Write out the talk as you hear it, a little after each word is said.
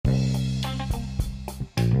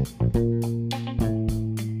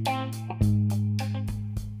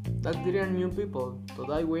That didn't new people.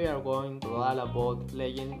 Today we are going to learn about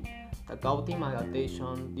legend, the Gautim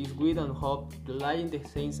adaptation. This we don't hope the legend the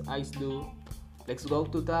Saints Ice do. Let's go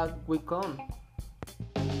to that we come.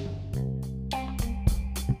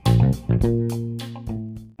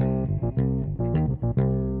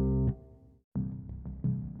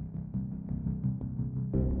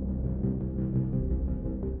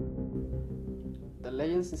 The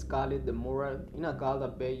legends is called the mural in a god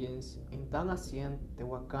of Beijing in Tan Ancient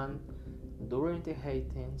Tehuacan during the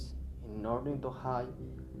 18th in order to hide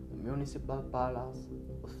the municipal palace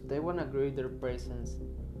of Tehuan agreed their presence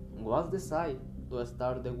and was decided to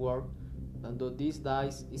start the work and though this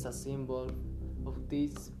dice is a symbol of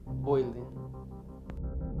this building.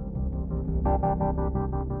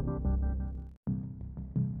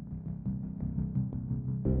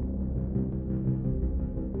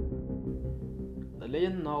 The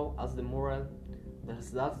legend known as the mural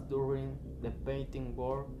that during the painting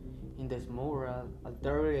work in this mural a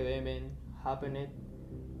terrible event happened in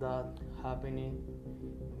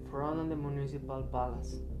front of the municipal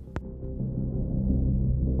palace.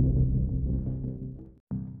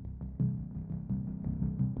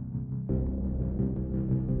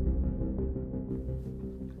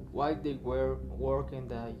 While they were working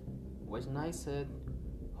the was nice said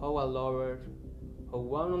how a lover of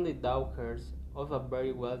one of the daughters of a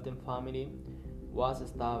very wealthy family was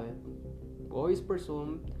stabbed. Boys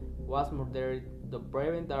presumed was murdered to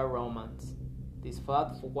prevent a romance. This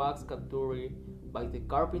fact was captured by the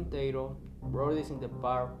carpenter brothers in the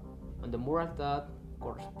park, and the mural that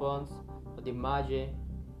corresponds to the image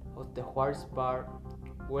of the horse park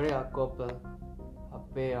where a couple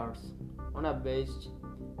appears on a beach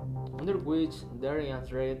under which there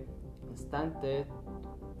is red instanted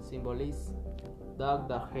symbolizes dark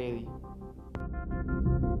tragedy.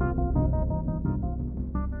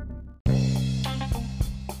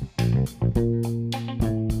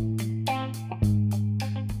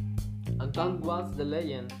 And that was the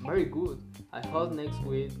legend. Very good. I hope next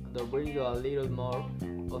week to bring you a little more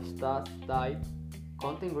of that type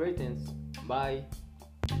content. Greetings. Bye.